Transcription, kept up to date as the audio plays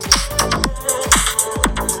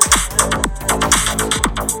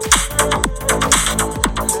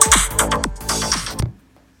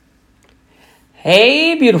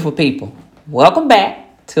Hey, beautiful people. Welcome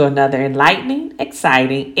back to another enlightening,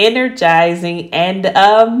 exciting, energizing, and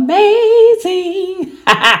amazing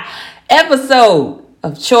episode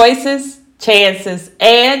of Choices, Chances,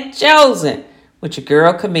 and Chosen with your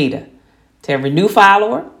girl, Kamita. To every new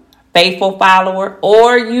follower, faithful follower,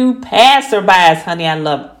 or you passerbys, honey, I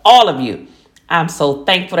love all of you. I'm so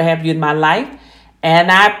thankful to have you in my life,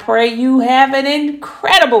 and I pray you have an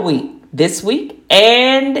incredible week this week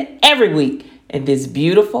and every week in this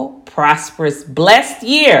beautiful, prosperous, blessed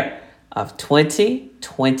year of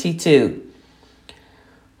 2022.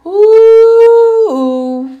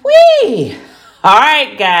 Ooh-wee. All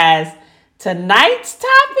right, guys. Tonight's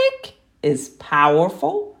topic is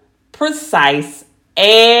powerful, precise,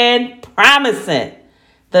 and promising.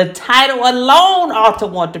 The title alone ought to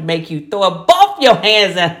want to make you throw up both your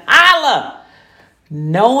hands and holler.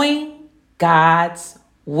 Knowing God's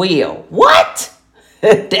will. What?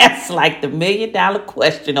 That's like the $1 million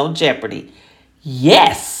question on Jeopardy.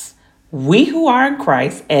 Yes, we who are in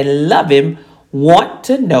Christ and love Him want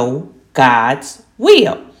to know God's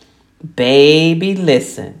will. Baby,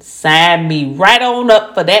 listen, sign me right on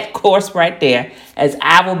up for that course right there, as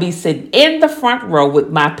I will be sitting in the front row with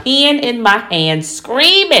my pen in my hand,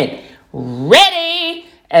 screaming, ready,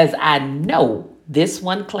 as I know this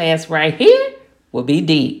one class right here will be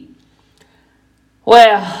deep.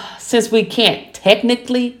 Well, since we can't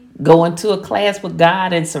technically go into a class with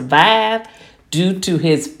God and survive due to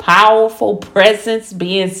His powerful presence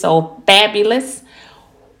being so fabulous,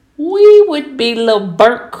 we would be little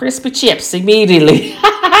burnt crispy chips immediately.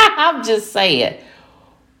 I'm just saying.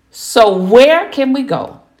 So where can we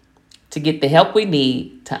go to get the help we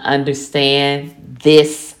need to understand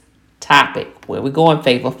this topic? Where we going,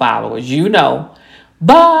 faithful followers? You know,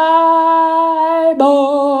 Bible.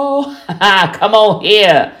 Come on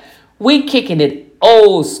here. We kicking it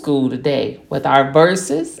old school today with our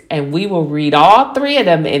verses, and we will read all three of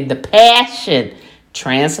them in the Passion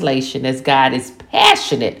Translation, as God is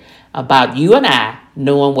passionate about you and I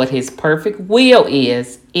knowing what His perfect will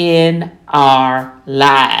is in our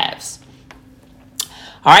lives.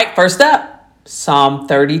 All right, first up, Psalm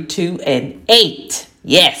 32:8.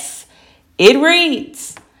 Yes, it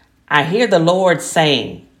reads, I hear the Lord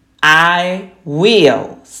saying, I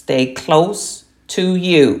will stay close to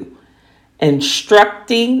you,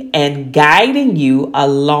 instructing and guiding you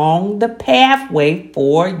along the pathway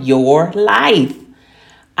for your life.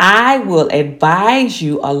 I will advise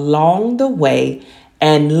you along the way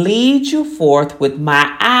and lead you forth with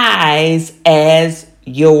my eyes as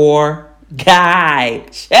your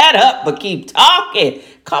guide. Shut up, but keep talking.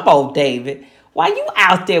 Come on, David. While you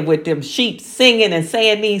out there with them sheep singing and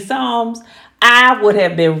saying these psalms, I would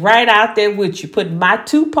have been right out there with you, putting my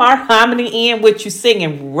 2-part harmony in with you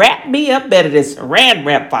singing, wrap me up better than Saran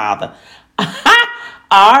wrap, Father.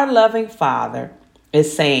 Our loving Father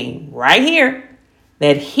is saying right here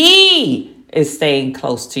that He is staying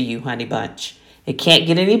close to you, honey bunch. It can't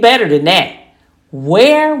get any better than that.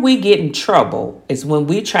 Where we get in trouble is when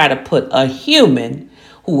we try to put a human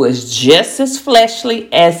who is just as fleshly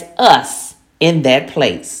as us in that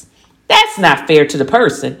place. That's not fair to the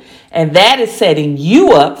person, and that is setting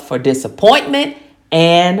you up for disappointment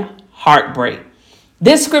and heartbreak.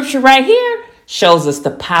 This scripture right here shows us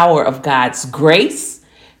the power of God's grace,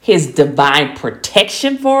 His divine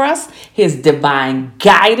protection for us, His divine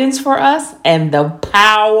guidance for us, and the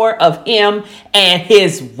power of Him and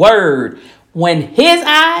His word. When His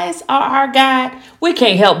eyes are our guide, we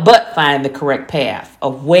can't help but find the correct path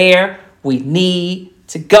of where we need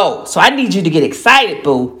to go. So I need you to get excited,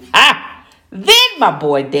 boo. Then my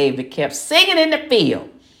boy David kept singing in the field.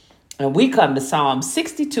 And we come to Psalm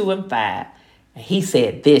 62:5. And he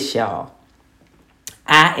said this, y'all.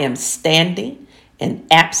 I am standing in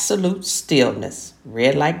absolute stillness.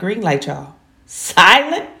 Red light, green light, y'all.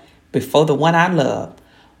 Silent before the one I love.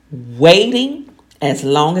 Waiting as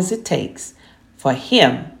long as it takes for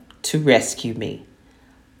Him to rescue me.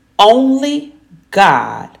 Only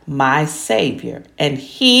God, my Savior, and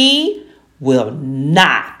He will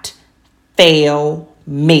not fail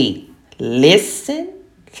me. Listen,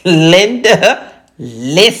 Linda,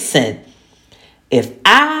 listen. If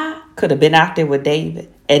I could have been out there with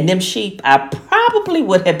David and them sheep, I probably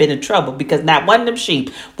would have been in trouble, because not one of them sheep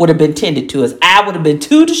would have been tended to us. I would have been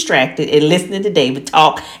too distracted in listening to David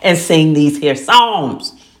talk and sing these here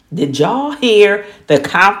psalms. Did y'all hear the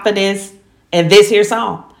confidence in this here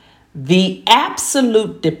psalm? The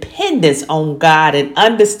absolute dependence on God and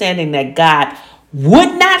understanding that God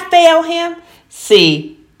would not fail him.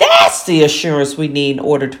 See, that's the assurance we need in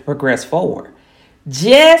order to progress forward.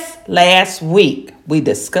 Just last week, we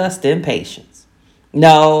discussed impatience.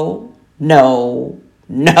 No, No,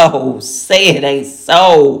 say it ain't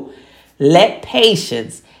so. Let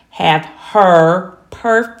patience have her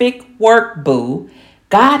perfect work, boo.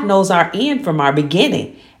 God knows our end from our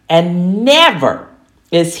beginning, and never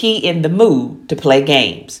is he in the mood to play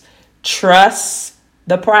games. Trust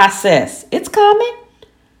the process. It's coming.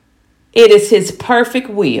 It is his perfect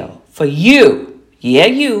will for you,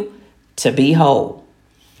 you, to be whole.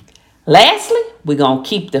 Lastly, we're going to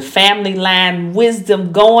keep the family line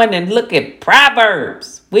wisdom going and look at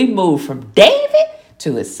Proverbs. We move from David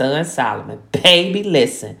to his son Solomon. Baby,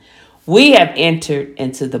 listen. We have entered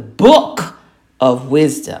into the book of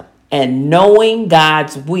wisdom, and knowing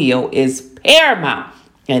God's will is paramount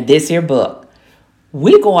in this here book.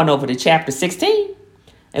 We're going over to chapter 16,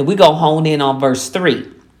 and we're going to hone in on verse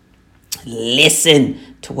 3.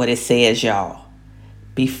 Listen to what it says, y'all.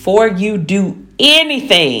 Before you do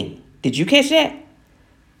anything, did you catch that?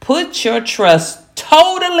 Put your trust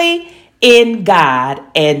totally in God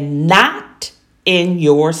and not in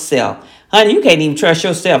yourself. Honey, you can't even trust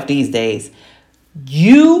yourself these days.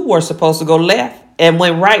 You were supposed to go left and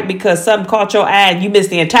went right because something caught your eye and you missed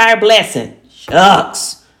the entire blessing.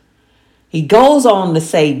 Shucks. He goes on to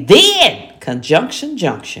say, then, conjunction,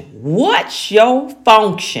 junction. What's your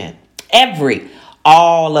function?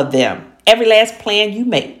 All of them, every last plan you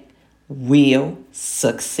make will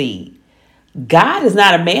succeed. God is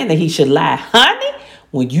not a man that he should lie. Honey,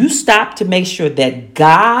 when you stop to make sure that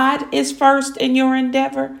God is first in your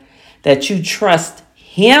endeavor, that you trust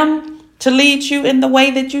him to lead you in the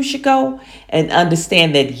way that you should go, and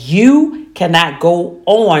understand that you cannot go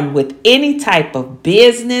on with any type of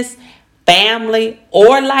business, family,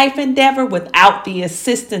 or life endeavor without the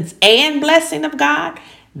assistance and blessing of God,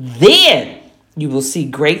 then you will see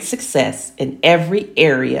great success in every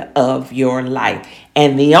area of your life.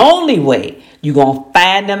 And the only way you're going to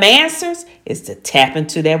find them answers is to tap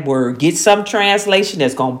into that word. Get some translation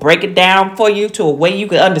that's going to break it down for you to a way you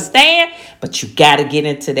can understand, but you got to get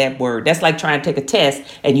into that word. That's like trying to take a test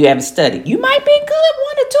and you haven't studied. You might be good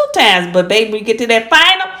 1 or 2 times, but baby, when you get to that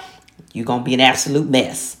final, you're going to be an absolute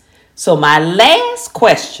mess. So my last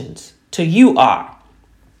questions to you are,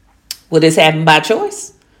 will this happen by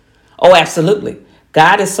choice? Oh, absolutely.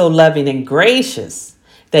 God is so loving and gracious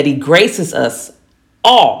that he graces us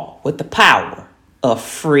all with the power of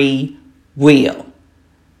free will.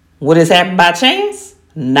 Would this happen by chance?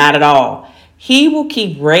 Not at all. He will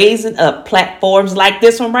keep raising up platforms like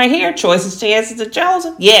this one right here, Choices, Chances, and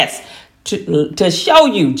Chosen. Yes, to show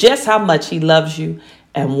you just how much he loves you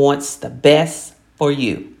and wants the best for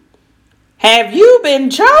you. Have you been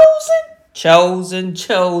chosen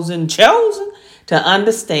to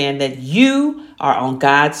understand that you are on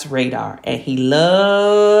God's radar and he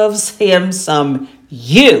loves him some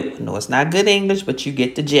you? No, it's not good English, but you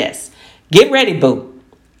get the gist. Get ready, boo.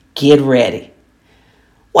 Get ready.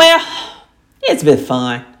 Well, it's been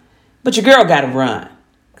fun, but your girl got to run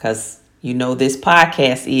because you know this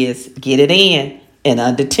podcast is Get It in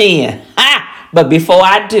under 10. Ha! But before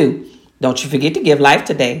I do, don't you forget to give life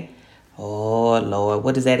today. Oh, Lord,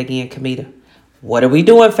 what is that again, Kamita? What are we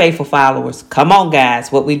doing, faithful followers? Come on,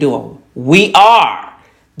 guys. What we doing? We are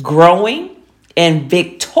growing in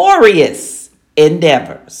victorious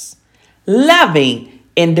endeavors, loving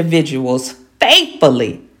individuals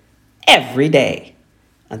faithfully every day.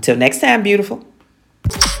 Until next time, beautiful.